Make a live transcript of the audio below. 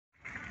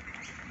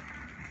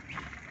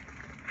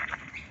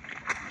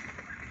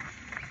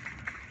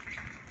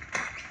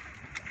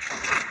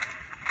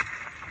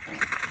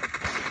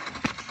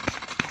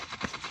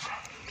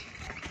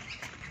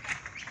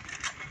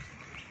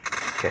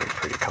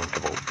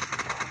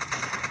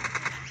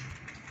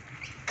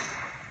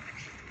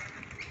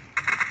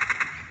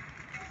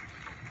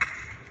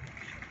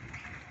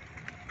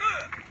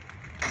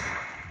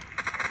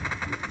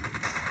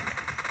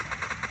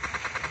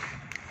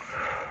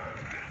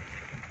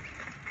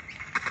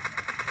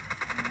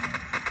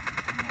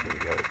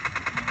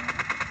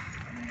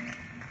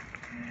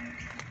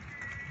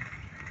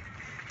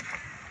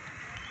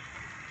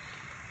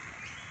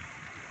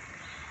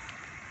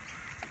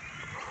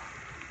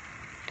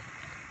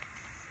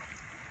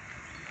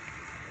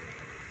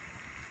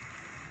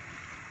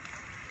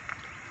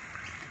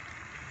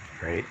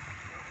Great.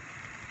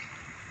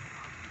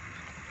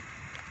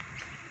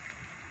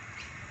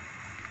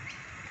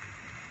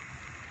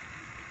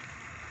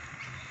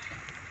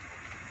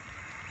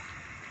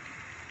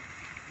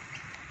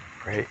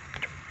 Great.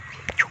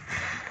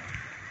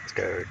 Let's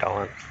go,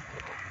 Dolan.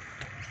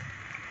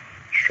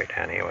 Straight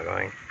down here we're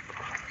going.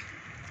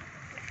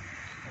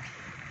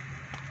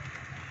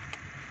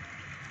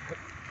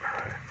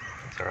 Alright,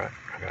 that's alright.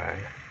 Okay.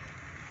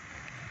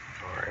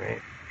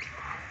 Alright.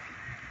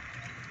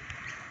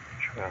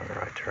 Should we go in the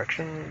right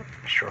direction?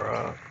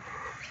 Sure.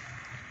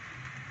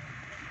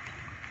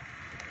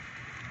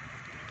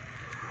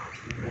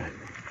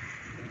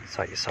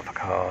 Sight yourself a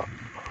car.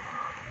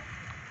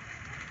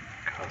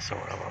 Car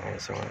somewhere along here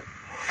somewhere.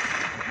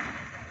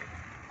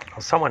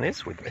 Well, someone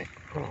is with me.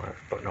 Oh,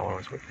 but no one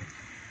was with me.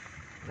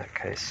 In that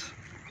case,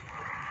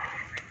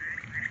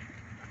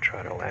 I'll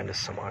try to land us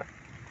somewhere.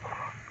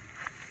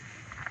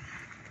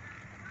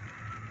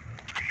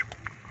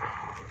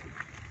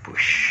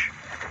 Bush.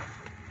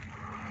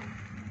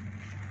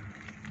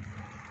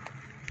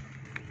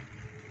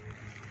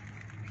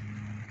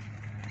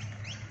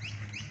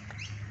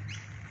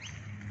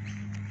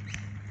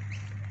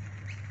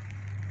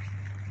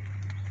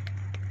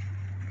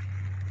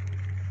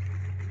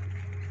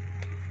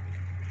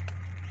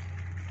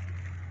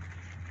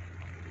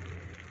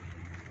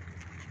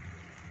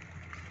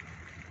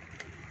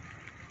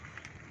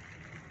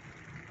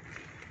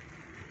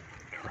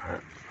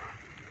 Right.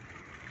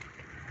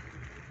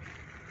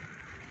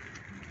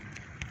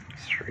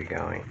 3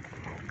 going.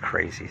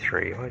 Crazy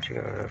 3. What'd you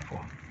go there for?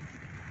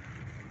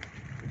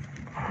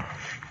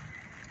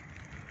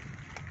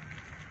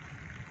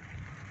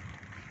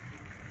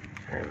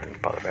 Don't even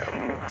bother about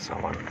looking at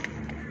someone.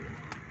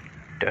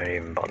 Don't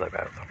even bother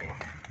about looking.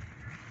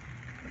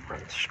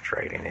 Run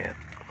straight in here.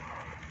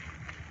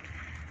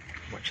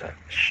 Watch that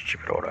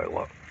stupid auto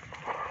lock.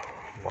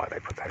 Why they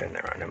put that in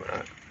there, I never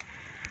know.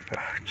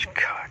 Oh,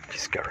 God,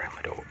 just go around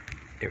the door.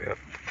 Here we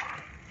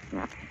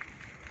go.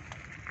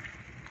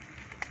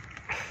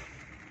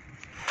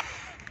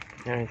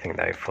 The only thing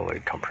they fully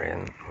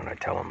comprehend when I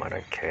tell them I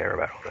don't care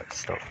about all that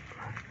stuff.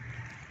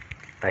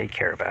 They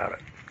care about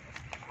it.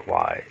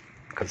 Why?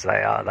 Because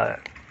they are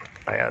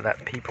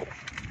that people.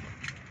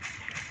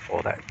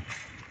 Or that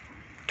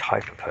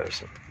type of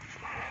person.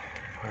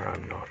 Where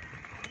I'm not.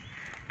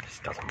 It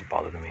just doesn't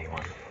bother me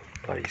one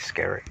bloody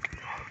scary.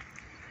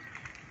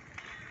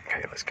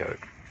 Okay, let's go.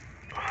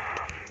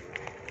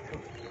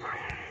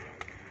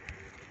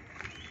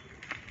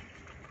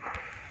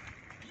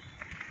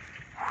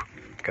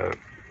 Go.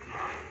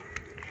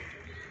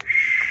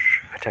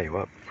 I tell you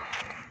what.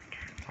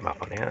 I'm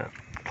up on there.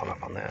 I'm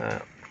up on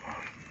there.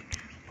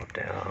 Up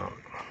down.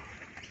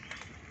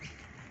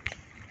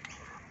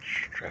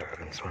 Straight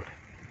over this one.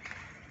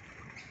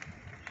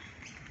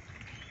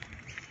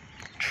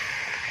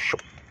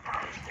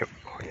 Yep.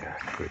 Oh yeah,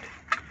 good.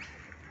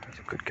 That's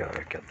a good go.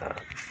 Get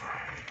that.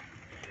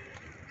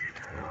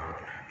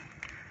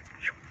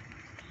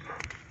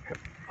 Yep.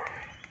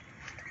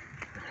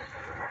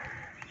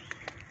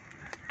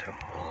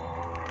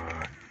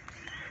 Door.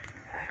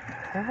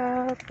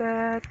 Out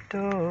that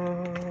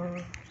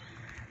door.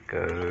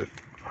 Good.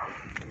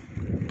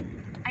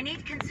 I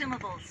need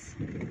consumables.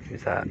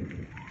 Who's that?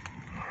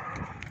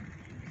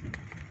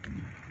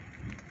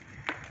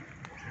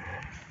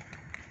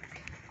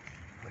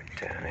 Look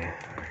down here.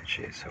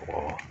 Jeez, a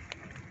wall.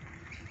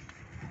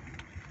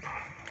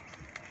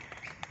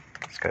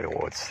 Let's go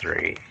towards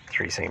 3.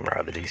 3 seem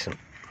rather decent.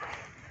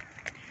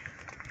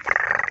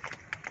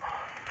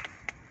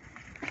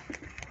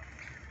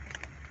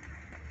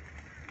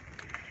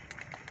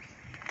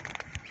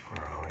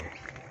 Where are we?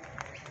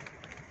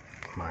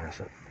 Minus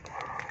it.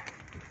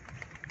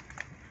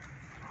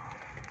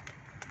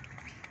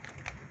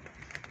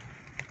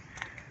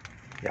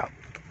 Yep.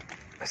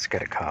 Let's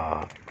get a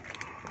car.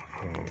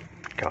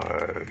 Go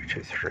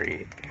to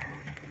 3.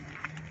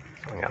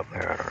 Something up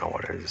there, I don't know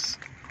what it is.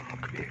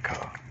 It could be a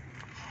car.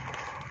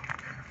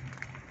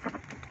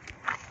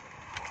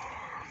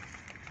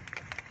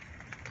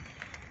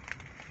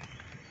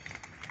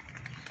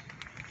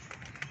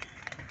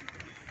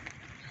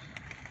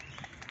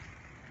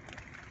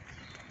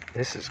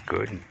 This is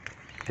good.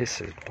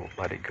 This is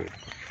bloody good.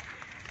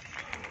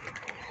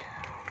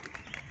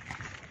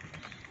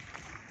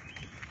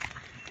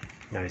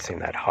 Noticing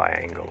that high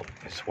angle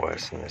is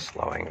worse than this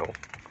low angle.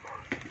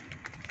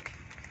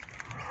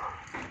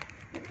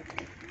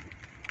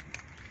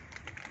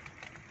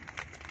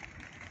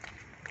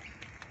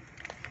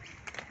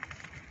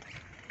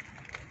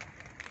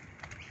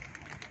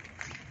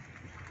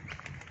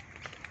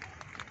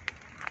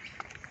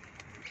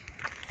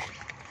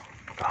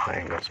 The high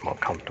angle is more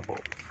comfortable.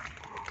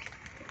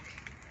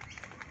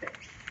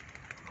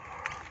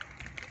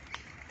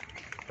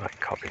 Might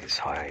copy this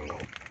high angle.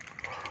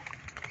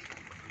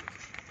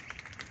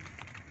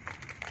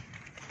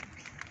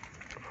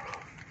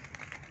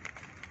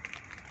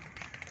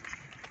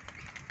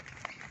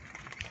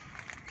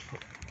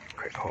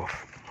 Great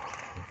off.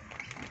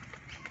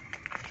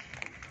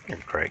 A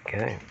great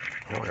game.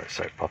 No wonder it's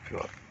so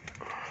popular.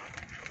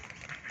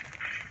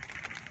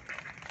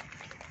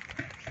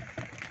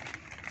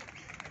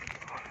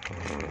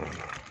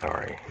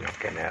 Sorry, you're not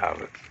getting out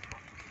of it.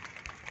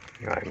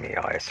 You owe me,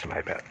 I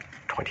estimate, about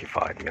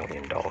 $25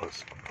 million. Up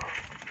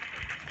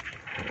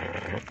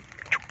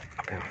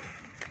here.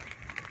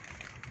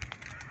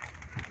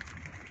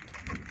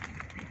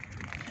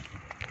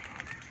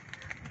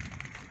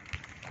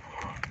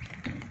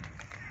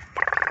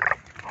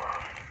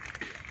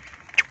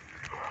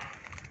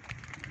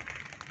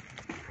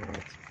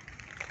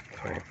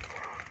 Sweet.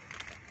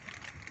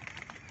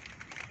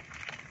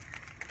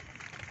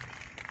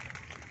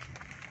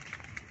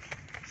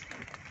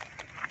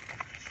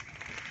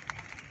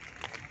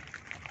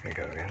 There you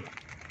go again.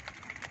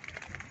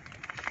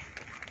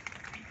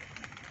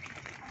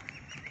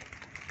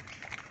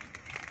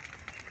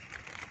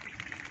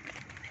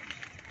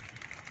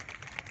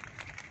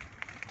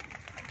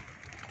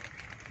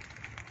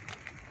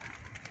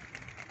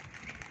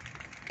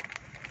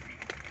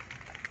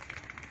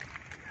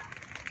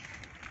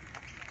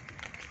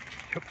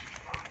 Yep.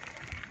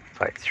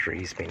 Like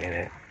 3's been in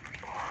it,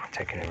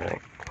 taking a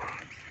minute.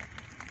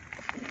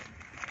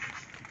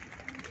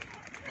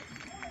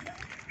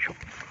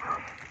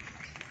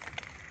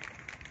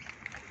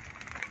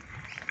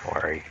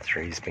 Don't worry,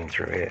 3's been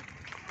through it.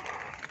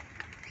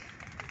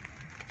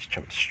 Just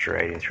jumped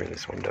straight in through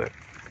this window.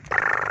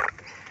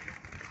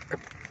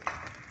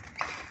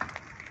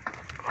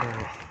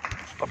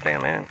 Stop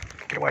down, man.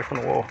 Get away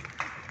from the wall.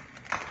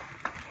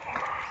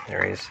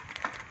 There he is.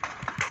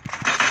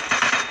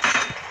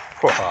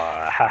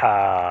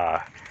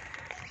 Haha.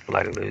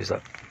 Bloody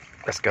loser.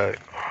 Let's go.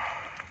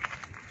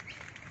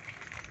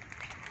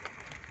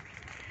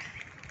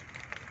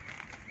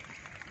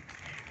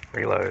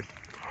 Reload.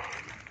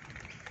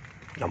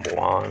 Number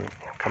 1,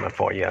 I'm coming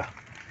for you.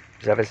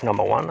 Whoever's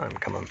number 1, I'm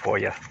coming for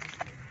you.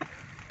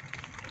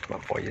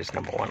 Coming for you is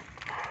number 1.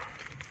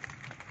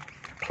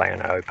 Playing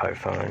an Oppo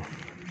phone.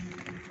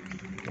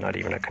 Not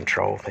even a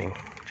control thing,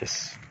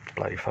 just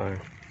bloody phone.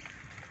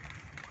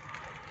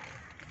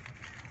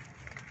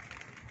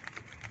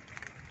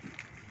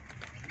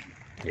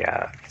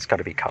 Yeah, it's got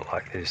to be cut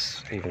like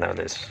this, even though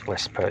there's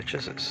less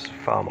purchase, it's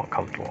far more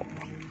comfortable.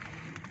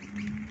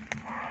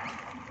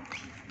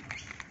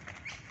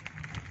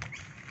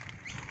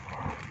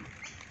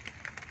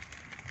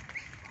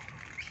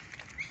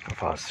 How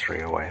far is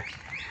 3 away?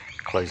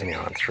 Closing in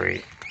on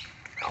 3.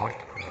 Oh,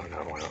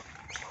 no, we're not.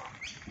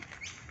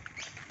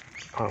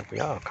 Oh, we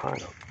are,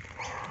 kind of.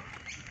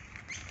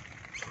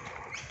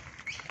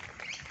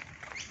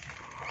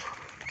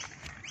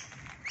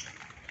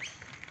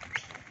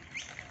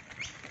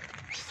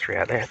 There's 3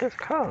 out there. There's a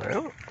car there.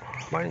 Oh,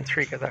 why didn't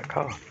 3 get that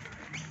car?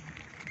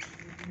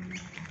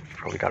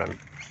 Probably got a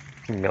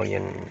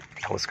million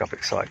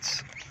telescopic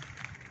sights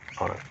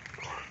on it.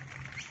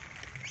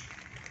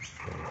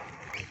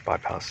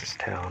 Bypass this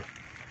town.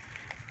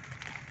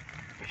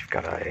 We've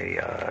got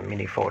a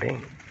Mini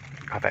 14.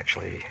 Have I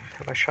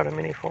shot a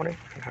Mini 14?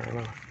 I can't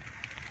remember.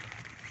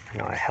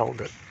 No, I held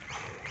it.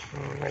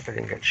 Maybe I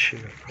didn't get shoot.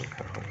 I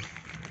can't remember.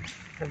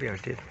 Maybe I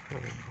did. I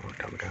don't know, a long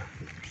time ago.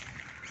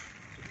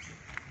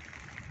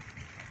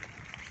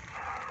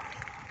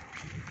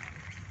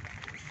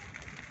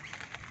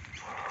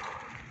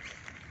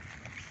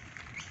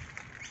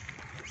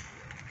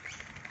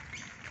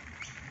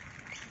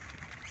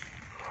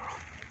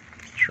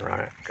 Just run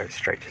it, go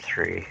straight to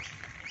 3.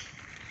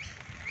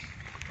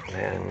 And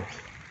then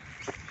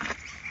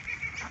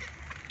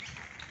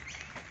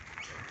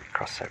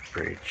cross that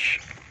bridge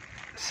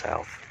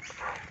south.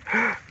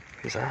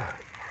 Who's that?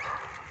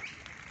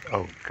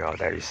 Oh god,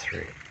 that is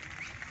 3.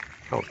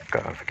 Oh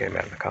god, I'm forgetting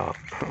about the car.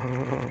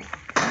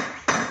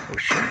 Oh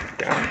shit,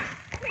 down.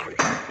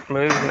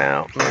 Move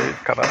now, move,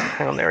 cover.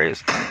 Hang on, there he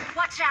is.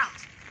 Watch out!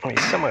 Oh,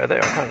 he's somewhere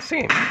there, I can't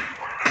see him.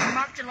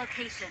 Marked a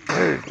location.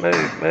 Move,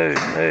 move, move,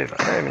 move.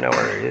 I don't even know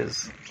where he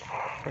is.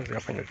 Is he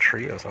up in a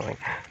tree or something?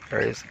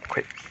 There he is.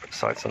 Quick, put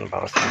sights on the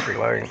bastard. He's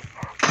reloading.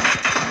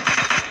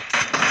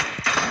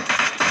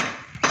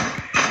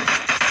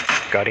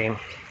 Got him.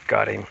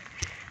 Got him.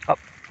 Up.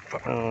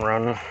 Fucking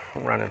run.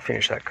 Run and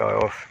finish that guy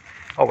off.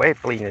 Oh, we're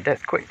bleeding to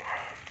death. Quick.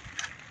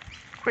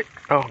 Quick.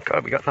 Oh,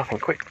 God, we got nothing.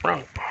 Quick.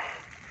 Run.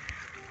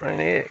 Run in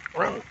here.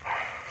 Run.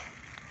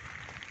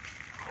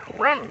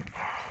 Run.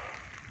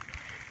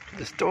 To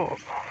this door.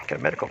 Get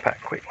a medical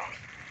pack. Quick.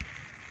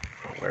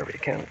 Wherever you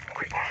can.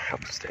 Quick.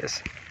 Up the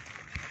stairs.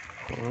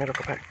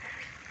 Medical pack.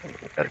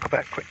 Medical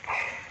pack. Quick.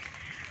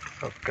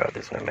 Oh, God,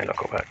 there's no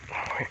medical pack.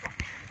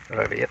 Not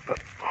over yet, but...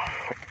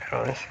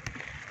 How this?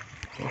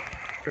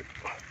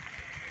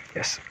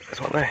 Yes,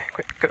 there's one there.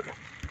 Quick, go.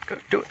 Go,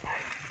 do it.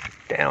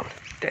 Down,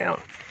 down.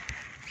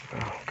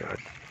 Oh, God.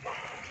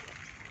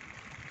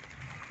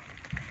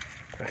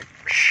 Right.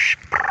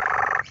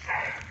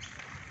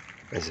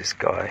 Where's this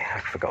guy? I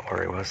forgot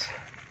where he was.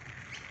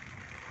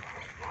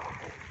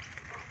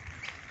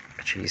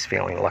 But he's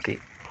feeling lucky.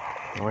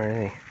 Where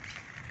is he?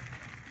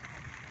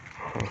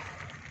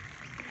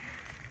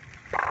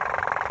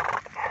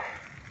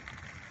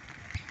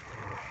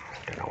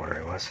 Don't know where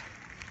he was.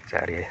 He's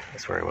out here.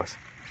 That's where he was.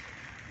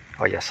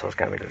 Oh yes, I was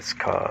going to this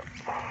car.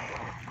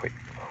 Quick.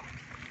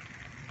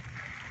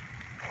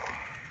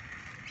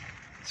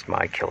 It's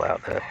my kill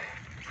out there.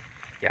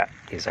 Yeah,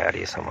 he's out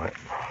here somewhere.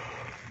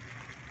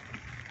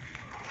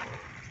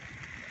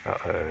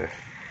 Uh-oh.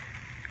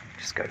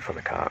 Just go for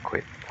the car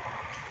quick.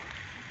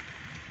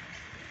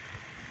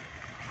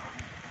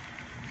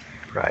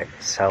 Right,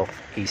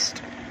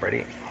 southeast.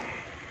 Ready?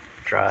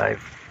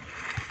 Drive.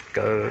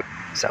 Go.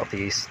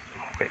 Southeast.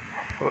 Quick.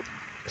 Whoop.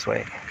 This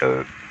way.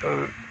 Go.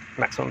 Go.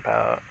 Maximum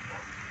power.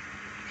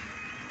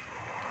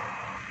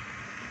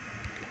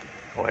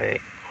 Away.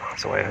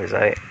 It's away,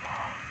 Jose.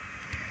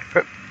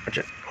 Whoop. Watch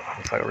it.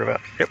 Looks like a river.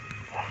 Yep.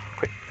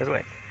 Quick. This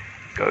way.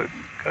 Go.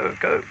 Go.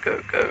 Go.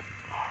 Go. Go.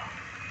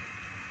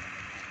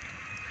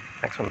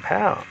 Maximum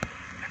power.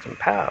 Maximum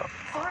power.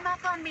 Form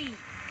up on me.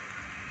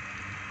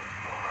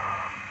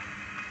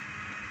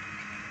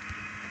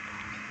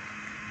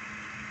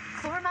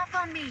 Form up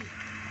on me.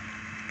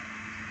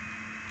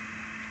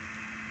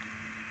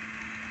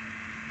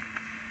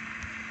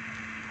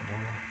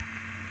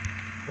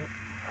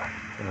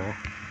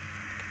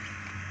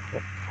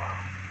 Yep.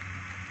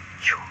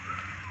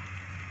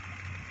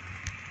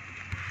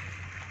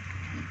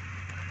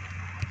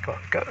 Go,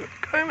 go,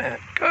 go, man,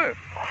 go.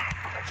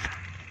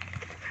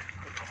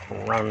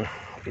 Run,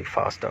 be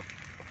faster.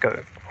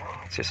 Go.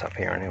 It's just up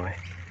here anyway.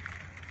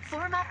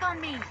 Form up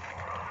on me.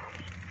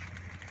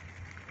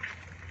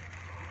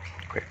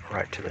 Quick,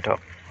 right to the top.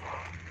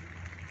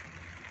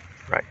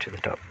 Right to the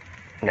top.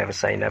 Never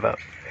say never.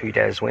 Who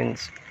dares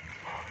wins.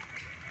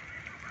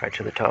 Right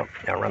to the top.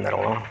 Now run that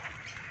along.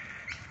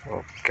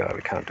 Oh God,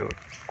 we can't do it.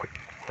 Quick,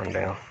 run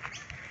down.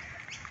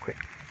 Quick,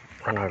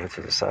 run over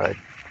to the side.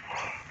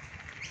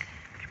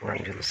 Keep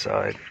running to the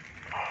side.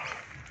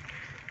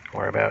 Don't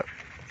worry about it.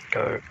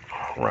 Go,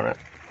 run it.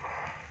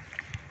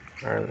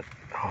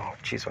 Oh,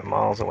 jeez, we're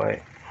miles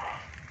away.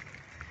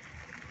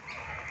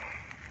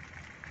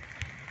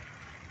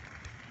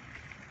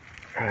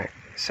 Right,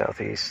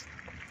 southeast,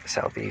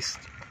 southeast.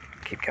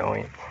 Keep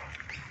going.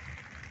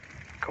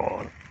 Go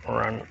on,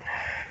 run.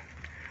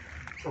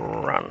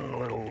 Run,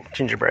 little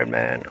gingerbread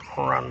man,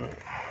 run.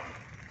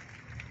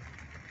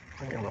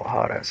 A little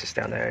hard ass just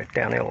down there,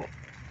 downhill,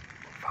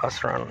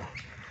 fast run,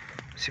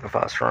 super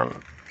fast run,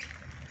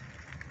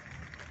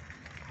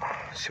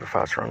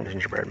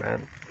 gingerbread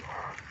man.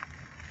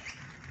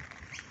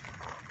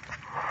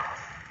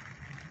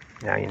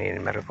 Now you need a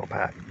medical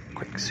pack,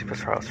 quick, super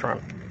fast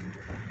run.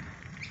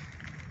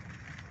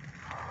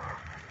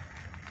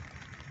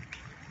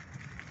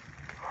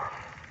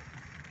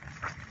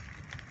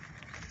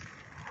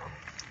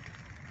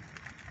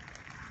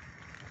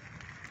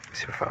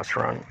 Super fast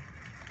run.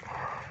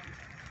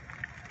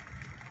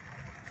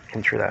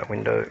 In through that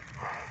window.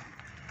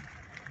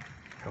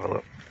 Have a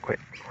look. Quick.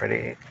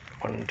 Ready?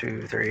 1,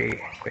 2,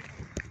 3. Quick.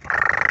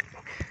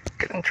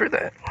 Get in through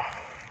that.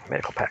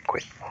 Medical pack.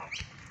 Quick.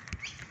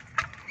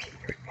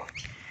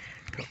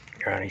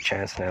 Your only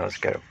chance now is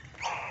go.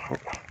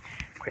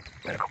 Quick.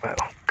 Medical pack.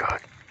 Oh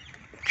God.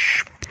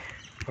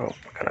 Oh,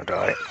 we're gonna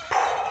die.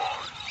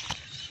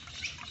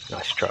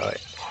 Nice try.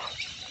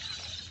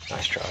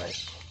 Nice try.